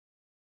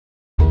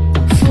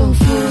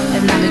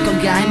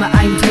gái mà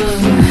anh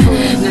thương,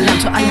 người làm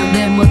cho anh hàng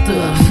đêm mơ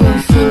tưởng.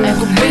 Em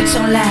cũng biết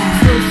rằng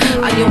là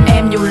anh yêu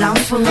em nhiều lắm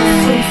Phương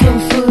ơi.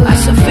 Anh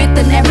sẽ viết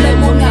tên em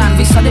lên muôn ngàn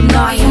vì sao đêm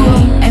nay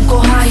em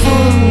có hai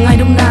ngày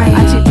đông này.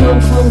 Anh chỉ thương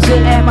Phương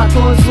riêng em mà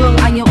thôi Phương,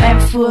 anh yêu em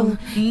Phương.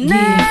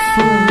 Yeah.